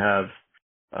we could have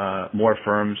more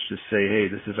firms just say, hey,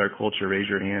 this is our culture, raise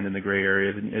your hand in the gray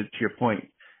areas. And to your point,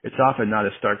 it's often not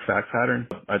a stark fact pattern.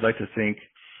 I'd like to think,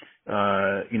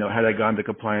 had I gone to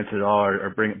compliance at all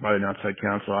or brought an outside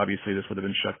counsel, obviously this would have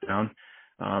been shut down.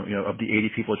 Of the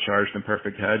 80 people charged in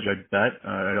Perfect Hedge, I'd bet,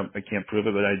 I can't prove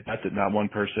it, but I'd bet that not one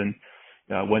person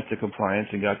went to compliance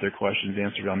and got their questions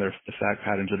answered on the fact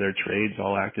patterns of their trades,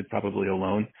 all acted probably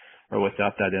alone or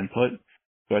without that input.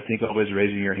 So I think always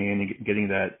raising your hand and getting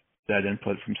that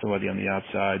input from somebody on the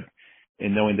outside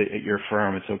and knowing that at your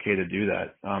firm it's okay to do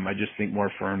that. I just think more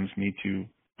firms need to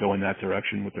go in that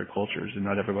direction with their cultures, and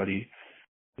not everybody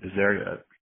is there yet.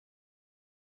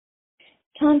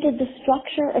 Tom, did the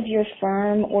structure of your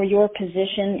firm or your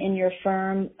position in your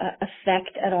firm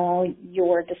affect at all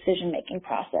your decision-making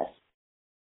process?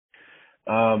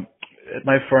 At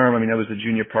my firm, I was a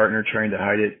junior partner trying to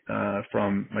hide it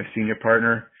from my senior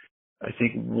partner. I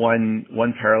think one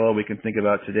parallel we can think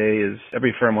about today is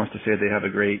every firm wants to say they have a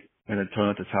great kind of tone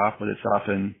at the top, but it's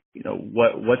often,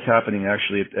 what's happening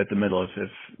actually at the middle. If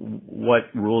what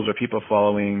rules are people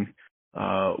following?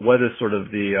 What is sort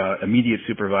of the immediate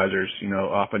supervisors,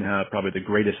 often have probably the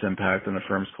greatest impact on the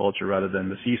firm's culture rather than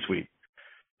the C-suite.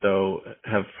 So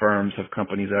have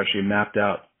companies actually mapped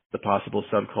out the possible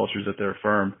subcultures at their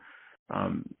firm?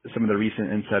 Some of the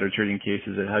recent insider trading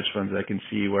cases at hedge funds, I can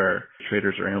see where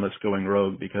traders or analysts going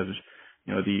rogue because,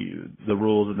 the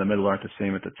rules in the middle aren't the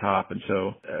same at the top. And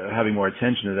so having more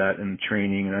attention to that and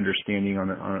training and understanding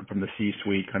from the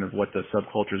C-suite kind of what the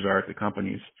subcultures are at the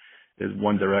companies is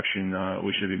one direction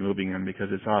we should be moving in, because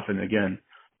it's often, again,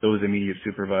 those immediate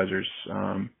supervisors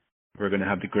who are going to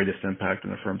have the greatest impact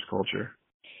on the firm's culture.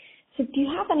 So do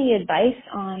you have any advice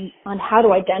on how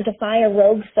to identify a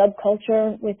rogue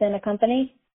subculture within a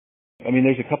company?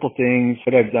 There's a couple things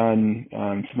that I've done.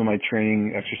 Some of my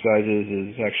training exercises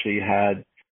is actually had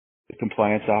the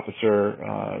compliance officer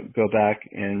go back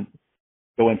and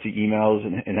go into emails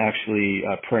and actually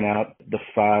print out the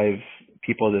 5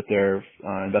 people that their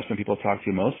investment people talk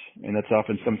to most. And that's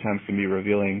often sometimes can be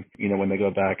revealing, when they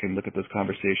go back and look at those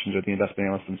conversations, or the investment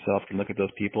analyst themselves can look at those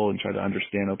people and try to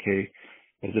understand, okay,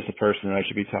 is this a person that I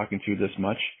should be talking to this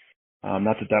much?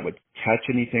 Not that would catch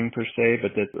anything per se,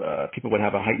 but that people would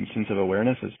have a heightened sense of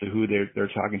awareness as to who they're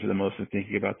talking to the most and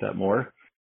thinking about that more.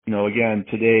 Again,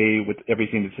 today with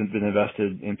everything that's been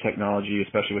invested in technology,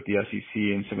 especially with the SEC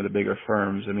and some of the bigger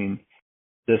firms,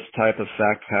 this type of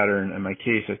fact pattern in my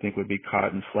case, I think would be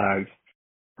caught and flagged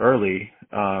early.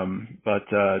 But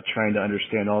trying to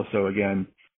understand also, again,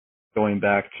 going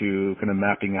back to kind of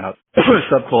mapping out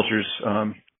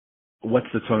subcultures, what's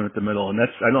the tone at the middle? And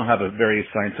I don't have a very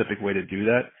scientific way to do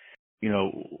that.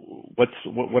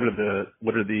 What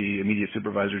are the immediate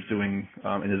supervisors doing?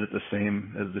 And is it the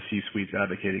same as the C-suite's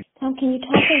advocating? Tom, can you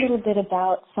talk a little bit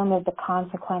about some of the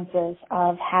consequences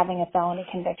of having a felony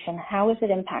conviction? How has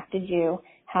it impacted you?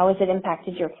 How has it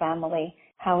impacted your family?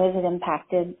 How has it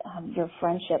impacted your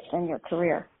friendships and your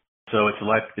career? So it's a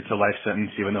life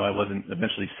sentence, even though I wasn't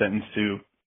eventually sentenced to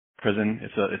prison.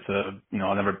 It's a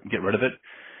I'll never get rid of it.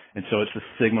 And so it's the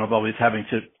stigma of always having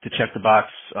to check the box,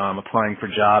 applying for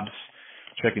jobs,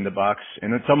 checking the box.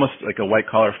 And it's almost like a white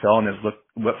collar felony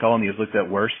is looked at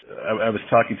worse. I was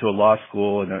talking to a law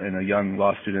school and a young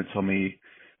law student told me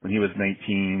when he was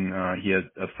 19, he had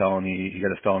a felony. He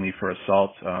got a felony for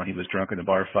assault. He was drunk in a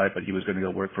bar fight, but he was going to go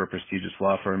work for a prestigious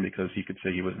law firm because he could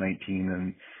say he was 19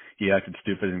 and he acted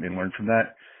stupid and learned from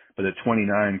that. But at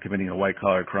 29, committing a white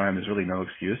collar crime is really no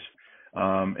excuse.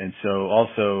 And so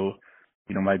also,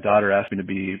 my daughter asked me to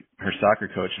be her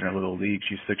soccer coach in our little league.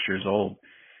 She's 6 years old.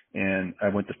 And I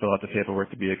went to fill out the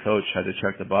paperwork to be a coach, had to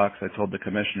check the box. I told the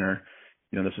commissioner,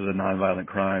 this is a nonviolent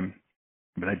crime,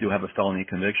 but I do have a felony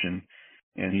conviction.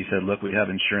 And he said, look, we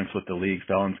have insurance with the league.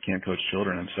 Felons can't coach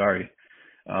children. I'm sorry.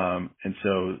 And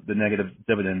so the negative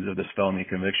dividends of this felony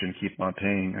conviction keep on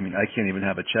paying. I mean, I can't even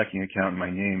have a checking account in my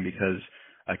name because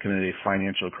I committed a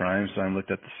financial crime. So I'm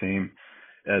looked at the same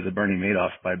as a Bernie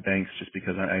Madoff by banks just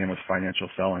because I am a financial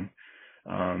felon.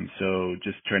 So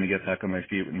just trying to get back on my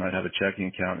feet and not have a checking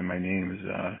account in my name is,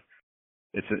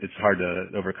 it's hard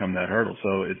to overcome that hurdle.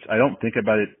 So I don't think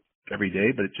about it every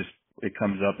day, but it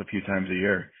comes up a few times a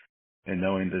year, and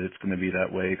knowing that it's going to be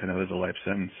that way kind of as a life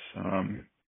sentence.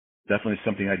 Definitely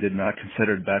something I did not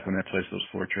consider back when I placed those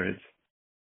 4 trades.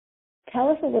 Tell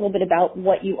us a little bit about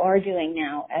what you are doing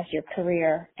now as your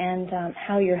career and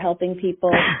how you're helping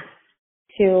people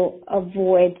to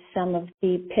avoid some of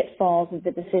the pitfalls of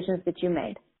the decisions that you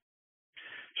made.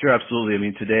 Sure, absolutely. I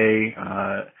mean, today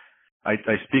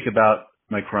I speak about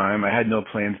my crime. I had no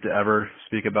plans to ever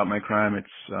speak about my crime.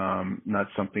 It's not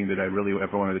something that I really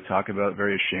ever wanted to talk about.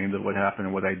 Very ashamed of what happened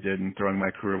and what I did and throwing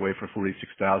my career away for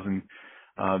 $46,000.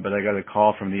 But I got a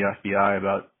call from the FBI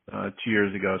about 2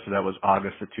 years ago, so that was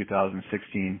August of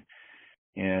 2016.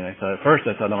 And at first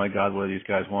I thought, oh my God, what do these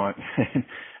guys want?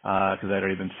 Because I'd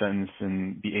already been sentenced,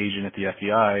 and the agent at the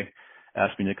FBI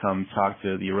asked me to come talk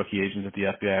to the rookie agents at the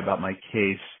FBI about my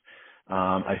case.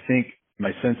 I think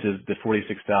my sense is the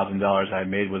 $46,000 I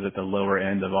made was at the lower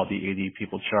end of all the 80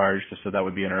 people charged. So that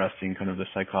would be interesting, kind of the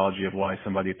psychology of why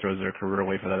somebody throws their career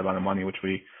away for that amount of money, which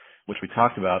we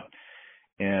talked about.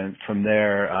 And from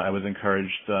there, I was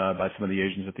encouraged by some of the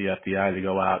agents at the FBI to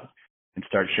go out and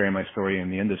start sharing my story in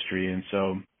the industry. And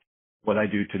so what I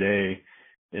do today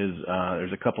is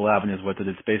there's a couple avenues with it.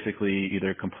 It's basically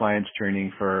either compliance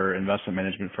training for investment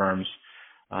management firms,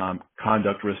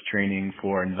 conduct risk training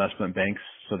for investment banks,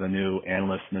 so the new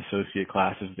analyst and associate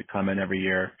classes that come in every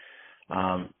year,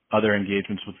 other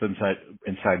engagements with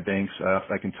inside banks.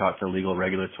 I can talk to legal,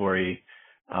 regulatory,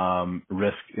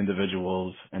 risk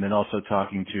individuals, and then also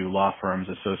talking to law firms,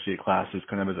 associate classes,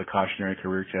 kind of as a cautionary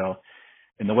career tale.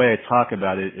 And the way I talk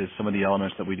about it is some of the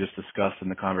elements that we just discussed in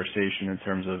the conversation in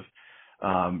terms of,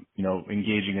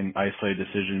 engaging in isolated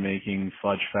decision making,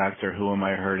 fudge factor, who am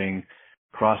I hurting,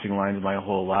 crossing lines my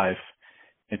whole life.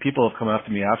 And people have come up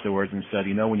to me afterwards and said,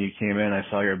 when you came in, I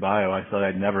saw your bio. I thought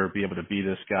I'd never be able to be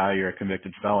this guy. You're a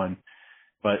convicted felon.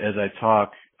 But as I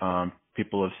talk,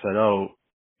 people have said, oh,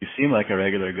 you seem like a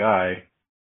regular guy.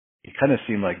 You kind of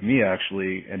seem like me,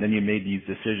 actually. And then you made these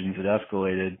decisions that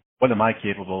escalated. What am I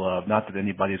capable of? Not that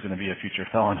anybody's going to be a future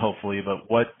felon, hopefully, but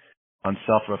what, on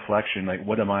self-reflection, like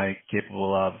what am I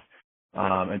capable of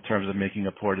in terms of making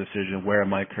a poor decision? Where in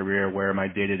my career, where in my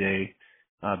day-to-day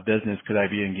business could I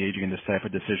be engaging in this type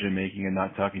of decision-making and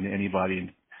not talking to anybody?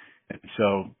 And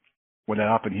so what I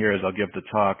often hear is I'll give the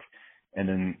talk, and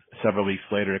then several weeks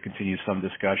later, continue some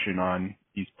discussion on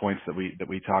these points that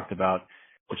we talked about,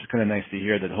 which is kind of nice to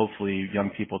hear that hopefully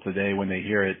young people today, when they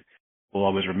hear it, will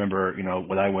always remember,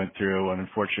 what I went through. And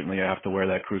unfortunately, I have to wear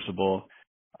that crucible.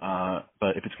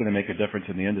 But if it's going to make a difference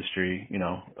in the industry,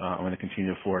 I'm going to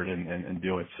continue forward and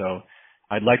do it. So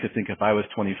I'd like to think if I was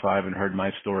 25 and heard my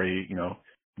story,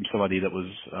 from somebody that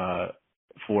was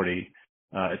 40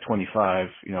 at 25,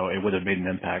 it would have made an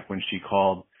impact when she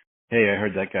called, hey, I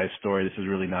heard that guy's story. This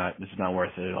is not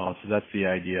worth it at all. So that's the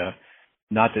idea.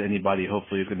 Not that anybody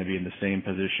hopefully is going to be in the same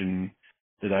position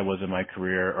that I was in my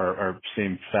career or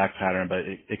same fact pattern, but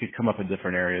it could come up in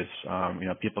different areas.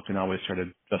 People can always try to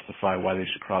justify why they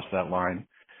should cross that line.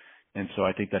 And so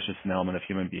I think that's just an element of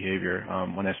human behavior.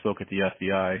 When I spoke at the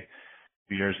FBI a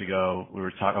few years ago,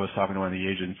 I was talking to one of the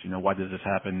agents, why does this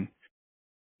happen,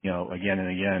 again and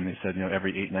again? They said,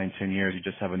 every 8, 9, 10 years, you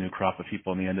just have a new crop of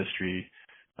people in the industry,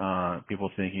 people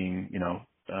thinking,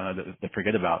 they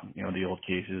forget about, the old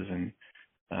cases. And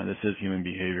this is human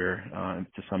behavior,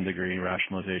 to some degree,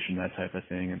 rationalization, that type of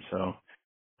thing. And so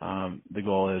the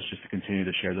goal is just to continue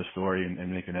to share the story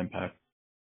and make an impact.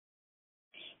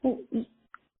 Well,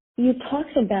 you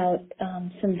talked about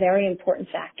some very important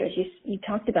factors. You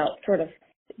talked about sort of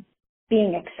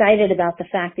being excited about the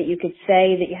fact that you could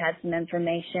say that you had some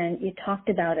information. You talked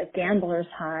about a gambler's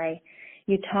high.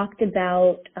 You talked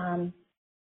about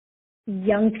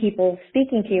young people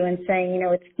speaking to you and saying,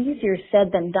 it's easier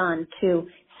said than done to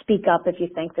speak up if you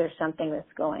think there's something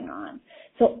that's going on.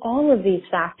 So all of these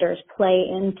factors play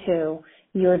into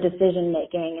your decision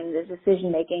making and the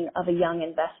decision making of a young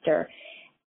investor.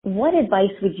 What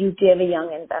advice would you give a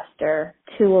young investor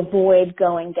to avoid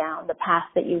going down the path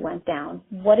that you went down?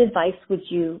 What advice would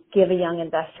you give a young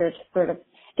investor to sort of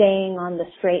staying on the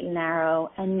straight and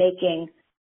narrow and making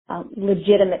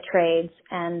legitimate trades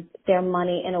and their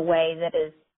money in a way that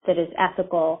is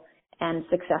ethical and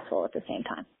successful at the same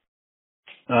time?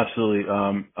 Absolutely.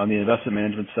 On the investment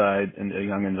management side and a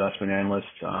young investment analyst,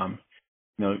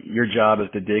 your job is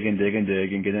to dig and dig and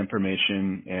dig and get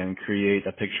information and create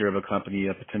a picture of a company,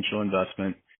 a potential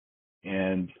investment.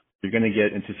 And you're going to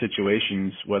get into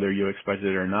situations, whether you expect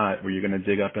it or not, where you're going to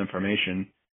dig up information.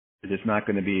 It's not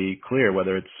going to be clear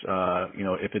whether it's,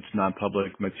 if it's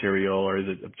non-public material or is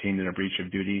it obtained in a breach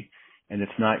of duty. And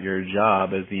it's not your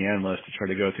job as the analyst to try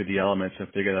to go through the elements and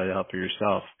figure that out for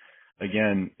yourself.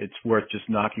 Again, it's worth just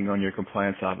knocking on your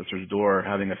compliance officer's door,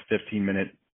 having a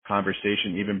 15-minute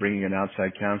conversation, even bringing an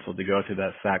outside counsel to go through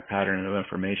that fact pattern of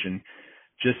information,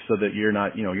 just so that you're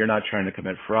not trying to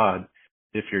commit fraud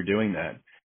if you're doing that.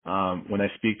 When I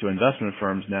speak to investment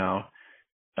firms now,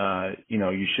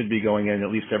 you should be going in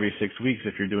at least every 6 weeks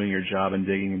if you're doing your job and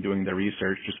digging and doing the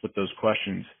research just with those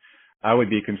questions. I would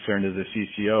be concerned as a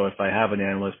CCO if I have an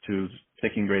analyst who's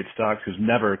picking great stocks who's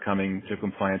never coming to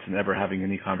compliance and never having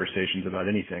any conversations about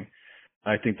anything.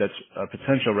 I think that's a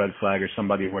potential red flag or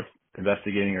somebody worth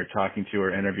investigating or talking to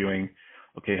or interviewing.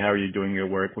 Okay, how are you doing your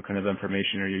work? What kind of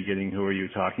information are you getting? Who are you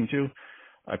talking to?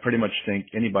 I pretty much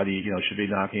think anybody, should be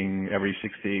knocking every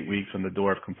 6 to 8 weeks on the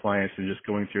door of compliance and just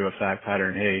going through a fact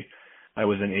pattern. Hey, I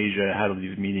was in Asia, I had all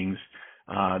these meetings,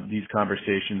 these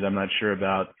conversations I'm not sure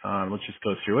about. Let's just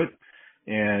go through it.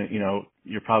 And,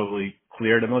 you're probably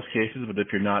cleared in most cases, but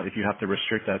if you're not, if you have to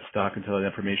restrict that stock until that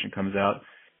information comes out,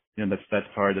 that's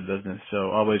part of the business.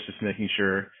 So always just making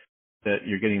sure that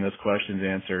you're getting those questions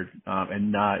answered,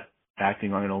 and not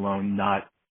acting on it alone, not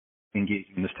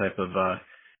engaging in this type of,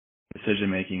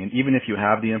 decision making. And even if you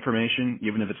have the information,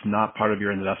 even if it's not part of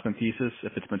your investment thesis,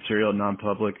 if it's material,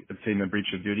 non-public, obtained in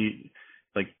breach of duty,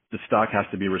 like the stock has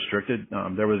to be restricted.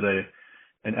 There was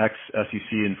an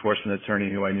ex-SEC enforcement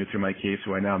attorney who I knew through my case,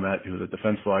 who I now met, who was a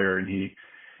defense lawyer, and he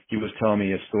was telling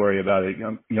me a story about a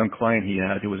young client he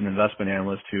had who was an investment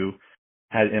analyst who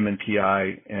had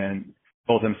MNPI and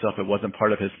told himself it wasn't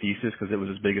part of his thesis because it was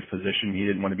his biggest position. He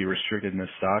didn't want to be restricted in his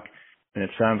stock. And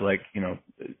it sounds like,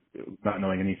 not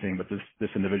knowing anything, but this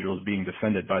individual is being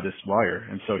defended by this lawyer.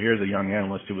 And so here's a young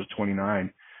analyst who was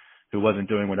 29, who wasn't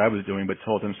doing what I was doing, but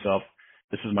told himself,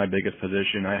 this is my biggest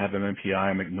position. I have MNPI.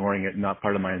 I'm ignoring it. Not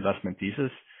part of my investment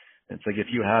thesis. It's like,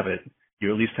 if you have it, you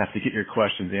at least have to get your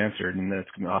questions answered, and that's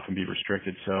going to often be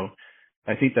restricted. So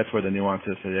I think that's where the nuance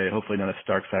is today. Hopefully not a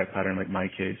stark fact pattern like my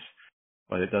case,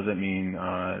 but it doesn't mean,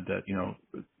 that,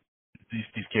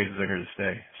 these cases are here to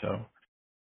stay.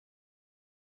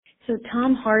 So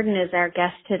Tom Harden is our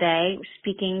guest today. We're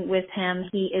speaking with him.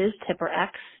 He is TipperX,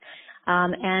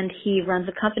 and he runs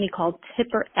a company called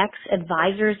TipperX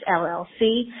Advisors,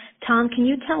 LLC. Tom, can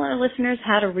you tell our listeners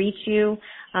how to reach you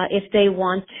if they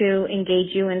want to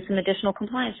engage you in some additional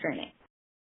compliance training?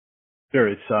 Sure.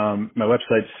 It's my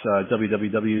website's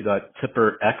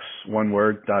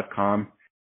www.tipperx.com,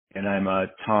 and I'm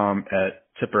Tom at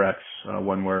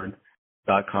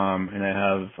tipperx.com, and I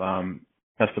have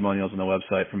testimonials on the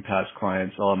website from past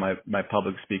clients. All of my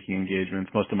public speaking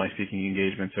engagements, most of my speaking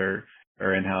engagements are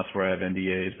in-house where I have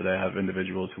NDAs, but I have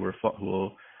individuals who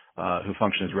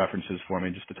function as references for me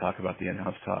just to talk about the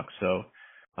in-house talk. So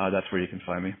that's where you can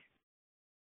find me.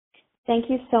 Thank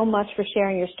you so much for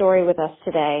sharing your story with us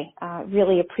today.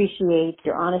 Really appreciate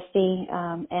your honesty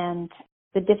and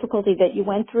the difficulty that you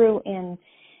went through in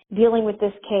dealing with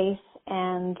this case,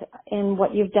 and in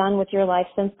what you've done with your life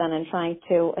since then and trying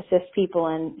to assist people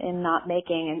in not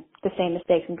making the same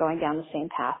mistakes and going down the same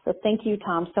path. So thank you,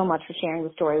 Tom, so much for sharing the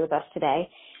story with us today.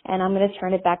 And I'm going to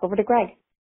turn it back over to Greg.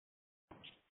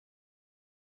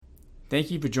 Thank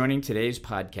you for joining today's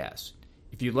podcast.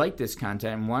 If you like this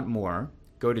content and want more,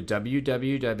 go to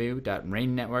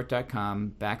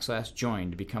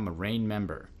www.rainnetwork.com/join to become a RAIN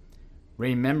member.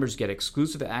 RAIN members get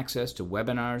exclusive access to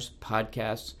webinars,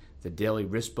 podcasts, the daily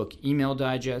risk book email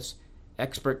digest,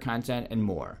 expert content, and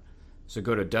more. So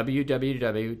go to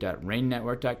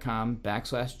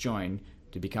www.rainnetwork.com/join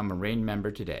to become a RAIN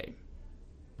member today.